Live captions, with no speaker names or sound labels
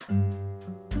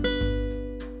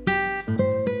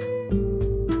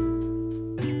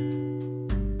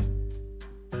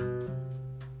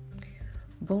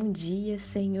Bom dia,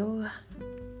 Senhor.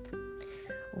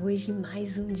 Hoje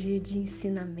mais um dia de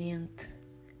ensinamento.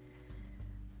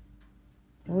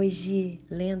 Hoje,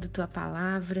 lendo Tua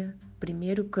Palavra,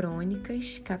 1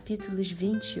 Crônicas, capítulos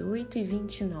 28 e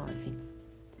 29.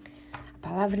 A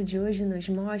palavra de hoje nos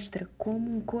mostra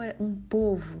como um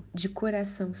povo de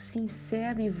coração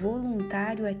sincero e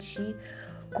voluntário a Ti,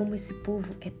 como esse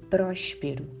povo é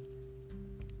próspero.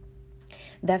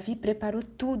 Davi preparou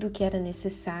tudo o que era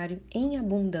necessário em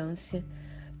abundância,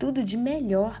 tudo de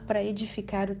melhor para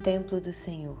edificar o templo do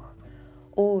Senhor.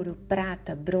 Ouro,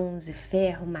 prata, bronze,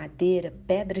 ferro, madeira,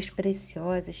 pedras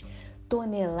preciosas,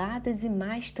 toneladas e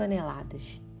mais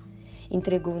toneladas.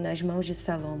 Entregou nas mãos de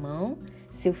Salomão,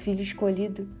 seu filho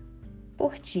escolhido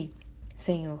por Ti,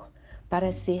 Senhor,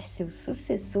 para ser seu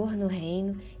sucessor no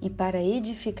reino e para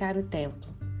edificar o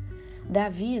templo.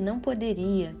 Davi não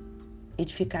poderia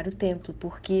edificar o templo,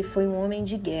 porque foi um homem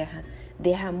de guerra,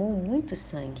 derramou muito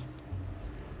sangue.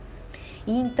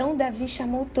 E então Davi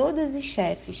chamou todos os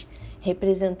chefes,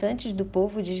 representantes do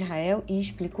povo de Israel, e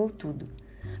explicou tudo.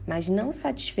 Mas não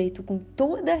satisfeito com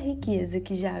toda a riqueza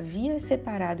que já havia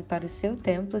separado para o seu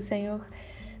templo, Senhor,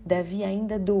 Davi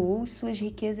ainda doou suas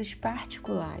riquezas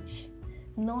particulares.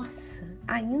 Nossa,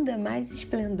 ainda mais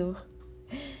esplendor!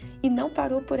 E não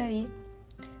parou por aí.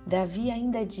 Davi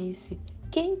ainda disse: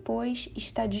 quem, pois,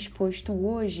 está disposto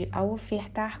hoje a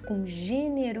ofertar com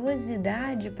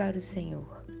generosidade para o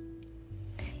Senhor?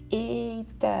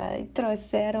 Eita! E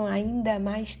trouxeram ainda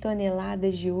mais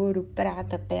toneladas de ouro,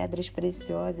 prata, pedras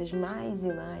preciosas, mais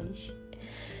e mais.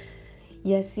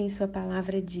 E assim sua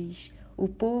palavra diz: o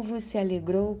povo se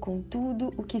alegrou com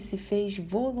tudo o que se fez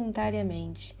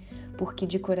voluntariamente, porque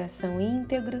de coração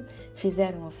íntegro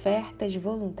fizeram ofertas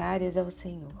voluntárias ao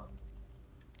Senhor.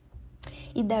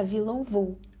 E Davi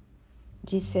louvou,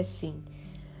 disse assim: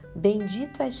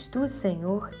 bendito és tu,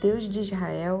 Senhor, Deus de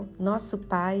Israel, nosso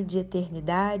Pai de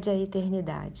eternidade a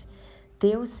eternidade.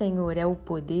 Teu, Senhor, é o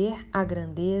poder, a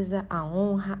grandeza, a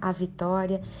honra, a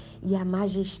vitória e a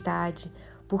majestade,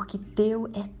 porque teu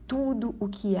é tudo o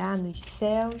que há nos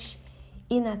céus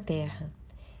e na terra.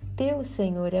 Teu,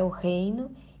 Senhor, é o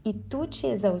reino e tu te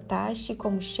exaltaste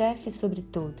como chefe sobre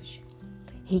todos.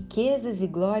 Riquezas e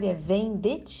glória vêm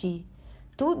de ti.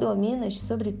 Tu dominas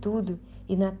sobre tudo,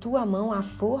 e na tua mão há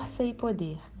força e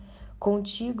poder.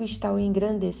 Contigo está o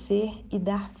engrandecer e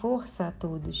dar força a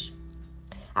todos.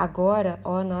 Agora,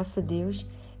 ó nosso Deus,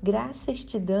 graças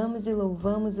te damos e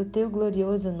louvamos o teu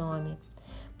glorioso nome.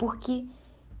 Porque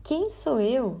quem sou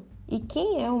eu e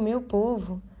quem é o meu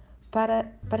povo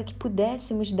para que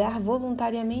pudéssemos dar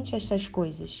voluntariamente estas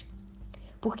coisas?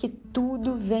 Porque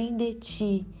tudo vem de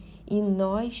ti, e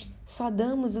nós só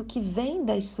damos o que vem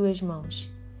das suas mãos.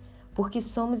 Porque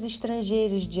somos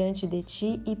estrangeiros diante de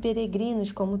ti e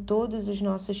peregrinos como todos os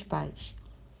nossos pais.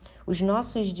 Os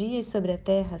nossos dias sobre a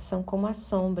terra são como a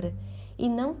sombra, e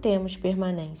não temos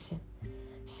permanência.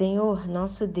 Senhor,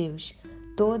 nosso Deus,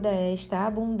 toda esta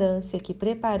abundância que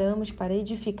preparamos para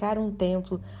edificar um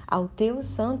templo ao teu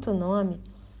santo nome,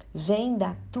 vem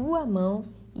da tua mão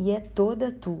e é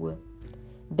toda tua.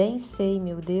 Bem sei,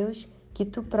 meu Deus, que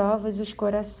tu provas os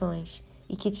corações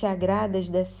e que te agradas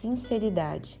da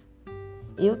sinceridade.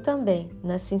 Eu também,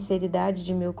 na sinceridade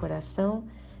de meu coração,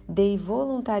 dei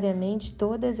voluntariamente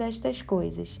todas estas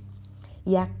coisas,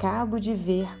 e acabo de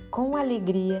ver com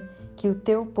alegria que o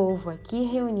teu povo aqui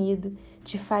reunido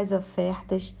te faz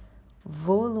ofertas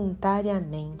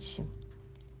voluntariamente.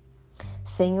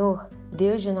 Senhor,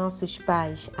 Deus de nossos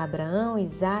pais, Abraão,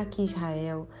 Isaque e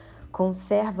Israel,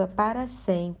 conserva para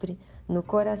sempre no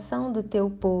coração do teu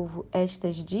povo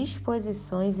estas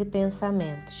disposições e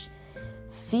pensamentos.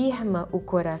 Firma o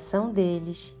coração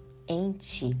deles em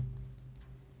ti.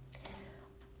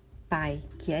 Pai,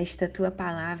 que esta tua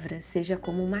palavra seja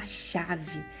como uma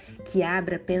chave que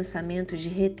abra pensamentos de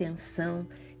retenção,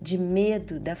 de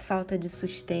medo da falta de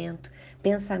sustento,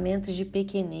 pensamentos de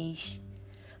pequenez.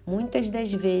 Muitas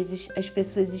das vezes as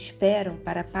pessoas esperam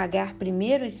para pagar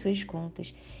primeiro as suas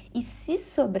contas e, se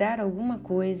sobrar alguma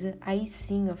coisa, aí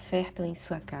sim ofertam em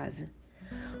sua casa.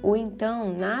 Ou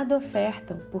então nada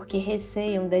ofertam porque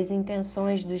receiam das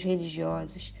intenções dos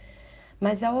religiosos.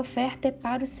 Mas a oferta é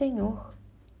para o Senhor.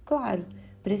 Claro,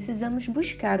 precisamos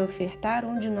buscar ofertar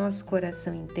onde nosso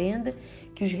coração entenda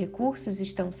que os recursos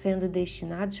estão sendo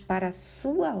destinados para a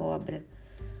sua obra.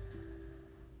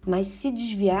 Mas se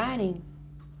desviarem,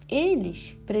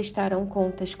 eles prestarão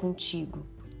contas contigo.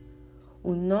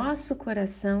 O nosso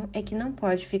coração é que não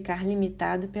pode ficar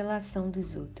limitado pela ação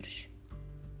dos outros.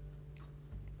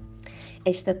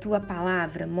 Esta tua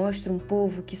palavra mostra um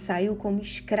povo que saiu como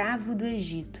escravo do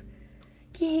Egito.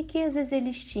 Que riquezas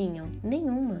eles tinham?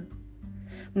 Nenhuma.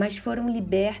 mas foram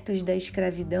libertos da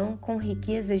escravidão com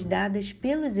riquezas dadas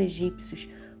pelos egípcios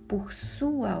por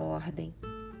sua ordem.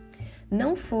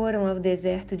 Não foram ao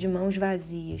deserto de mãos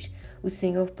vazias, o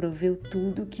Senhor proveu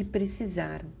tudo o que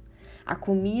precisaram. A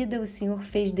comida o Senhor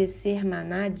fez descer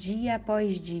maná dia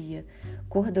após dia.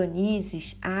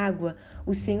 Cordonizes, água,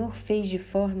 o Senhor fez de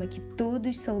forma que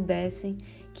todos soubessem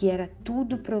que era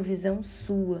tudo provisão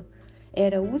sua.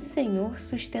 Era o Senhor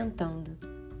sustentando.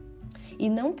 E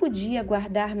não podia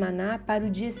guardar maná para o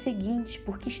dia seguinte,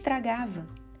 porque estragava.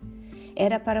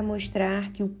 Era para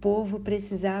mostrar que o povo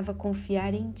precisava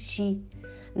confiar em ti,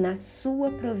 na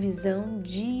sua provisão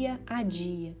dia a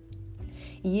dia.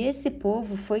 E esse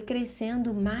povo foi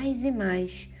crescendo mais e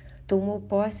mais, tomou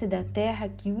posse da terra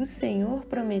que o Senhor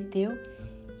prometeu,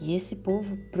 e esse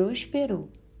povo prosperou.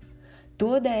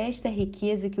 Toda esta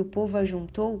riqueza que o povo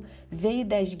ajuntou veio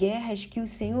das guerras que o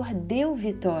Senhor deu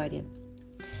vitória.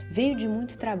 Veio de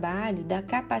muito trabalho, da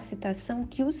capacitação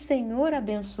que o Senhor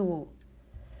abençoou.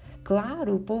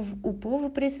 Claro, o povo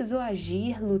precisou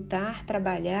agir, lutar,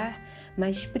 trabalhar,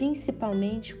 mas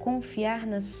principalmente confiar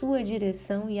na sua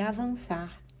direção e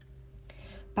avançar.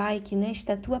 Pai, que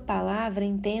nesta tua palavra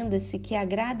entenda-se que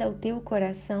agrada ao teu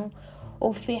coração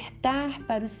ofertar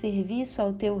para o serviço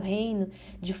ao teu reino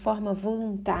de forma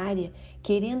voluntária,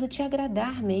 querendo te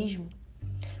agradar mesmo.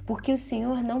 Porque o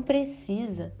Senhor não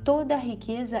precisa, toda a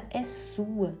riqueza é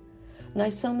sua.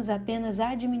 Nós somos apenas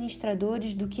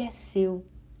administradores do que é seu.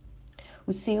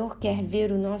 O Senhor quer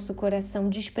ver o nosso coração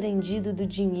desprendido do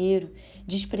dinheiro,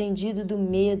 desprendido do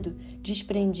medo,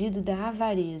 desprendido da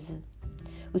avareza.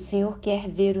 O Senhor quer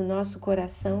ver o nosso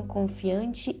coração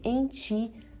confiante em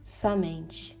Ti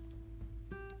somente.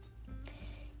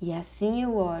 E assim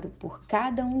eu oro por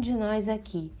cada um de nós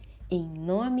aqui, em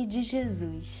nome de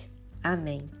Jesus.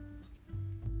 Amém.